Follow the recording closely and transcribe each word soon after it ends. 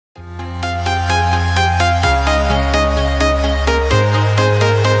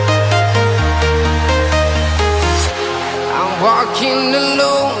walking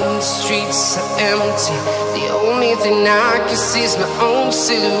alone, the streets are empty. The only thing I can see is my own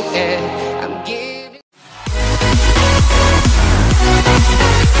silhouette. I'm getting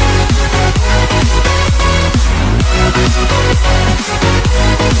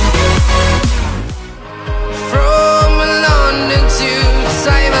from London to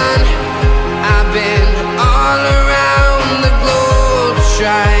Taiwan. I've been all around the globe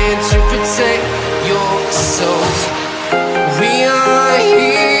trying to protect your soul. We are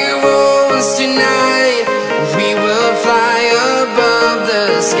heroes tonight. We will fly above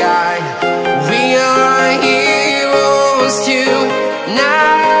the sky. We are heroes tonight.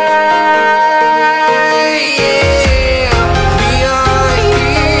 Yeah. We are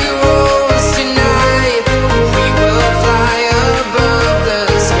heroes tonight. We will fly above the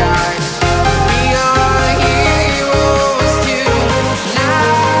sky. We are heroes tonight.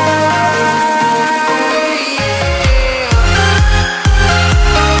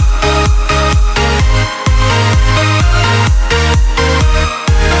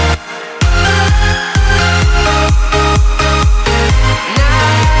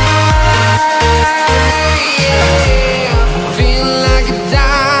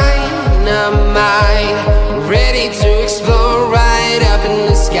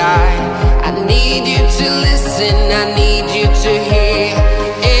 I need you to listen, I need you to hear,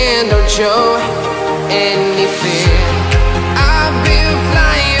 and don't show any fear. I've been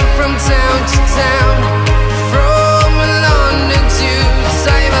flying from town to town, from London to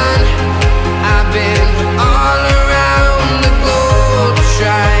Taiwan. I've been all around the globe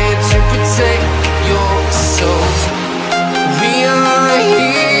trying to protect your soul. We are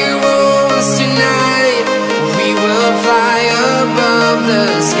heroes tonight. We will fly above the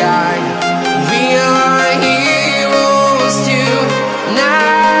sky. We are heroes tonight.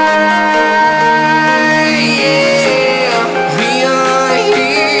 Yeah. We are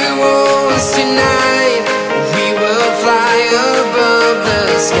heroes tonight. We will fly above the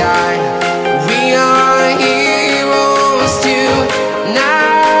sky. We are heroes tonight.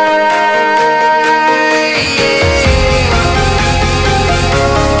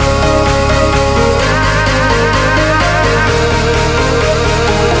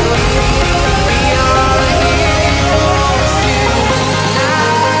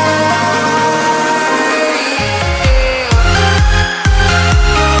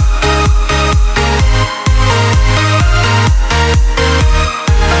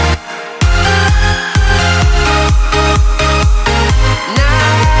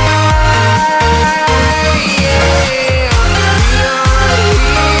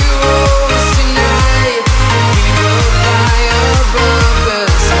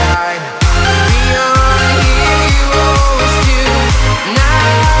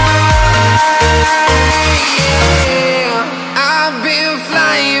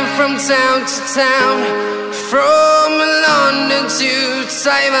 From town to town, from London to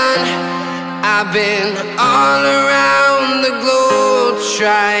Taiwan. I've been all around the globe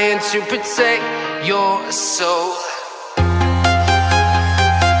trying to protect your soul.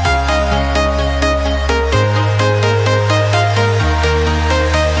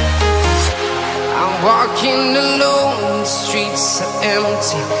 I'm walking alone, the streets are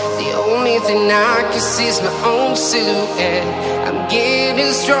empty. The only thing I can see is my own silhouette. I'm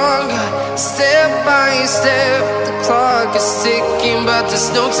getting stronger, step by step. The clock is ticking, but there's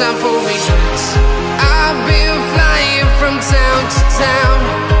no time for me. I've been flying from town to town,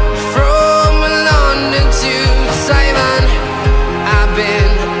 from London to Taiwan. I've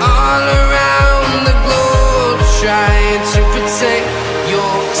been all around the globe trying to protect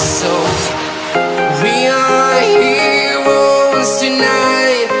your soul. We are heroes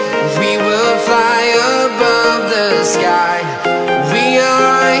tonight. We will fly above the sky. We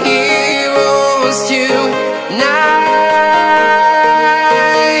are heroes tonight.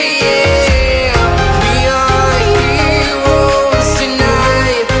 Yeah. We are heroes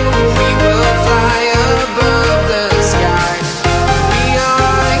tonight. We will fly above the sky. We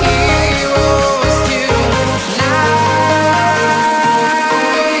are heroes tonight.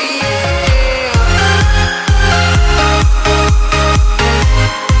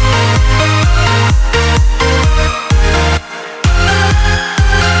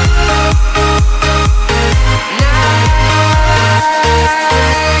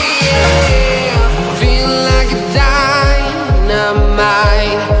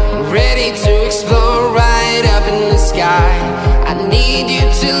 I need you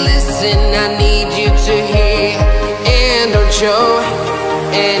to listen, I need you to hear, and don't show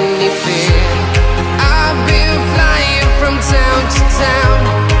any fear.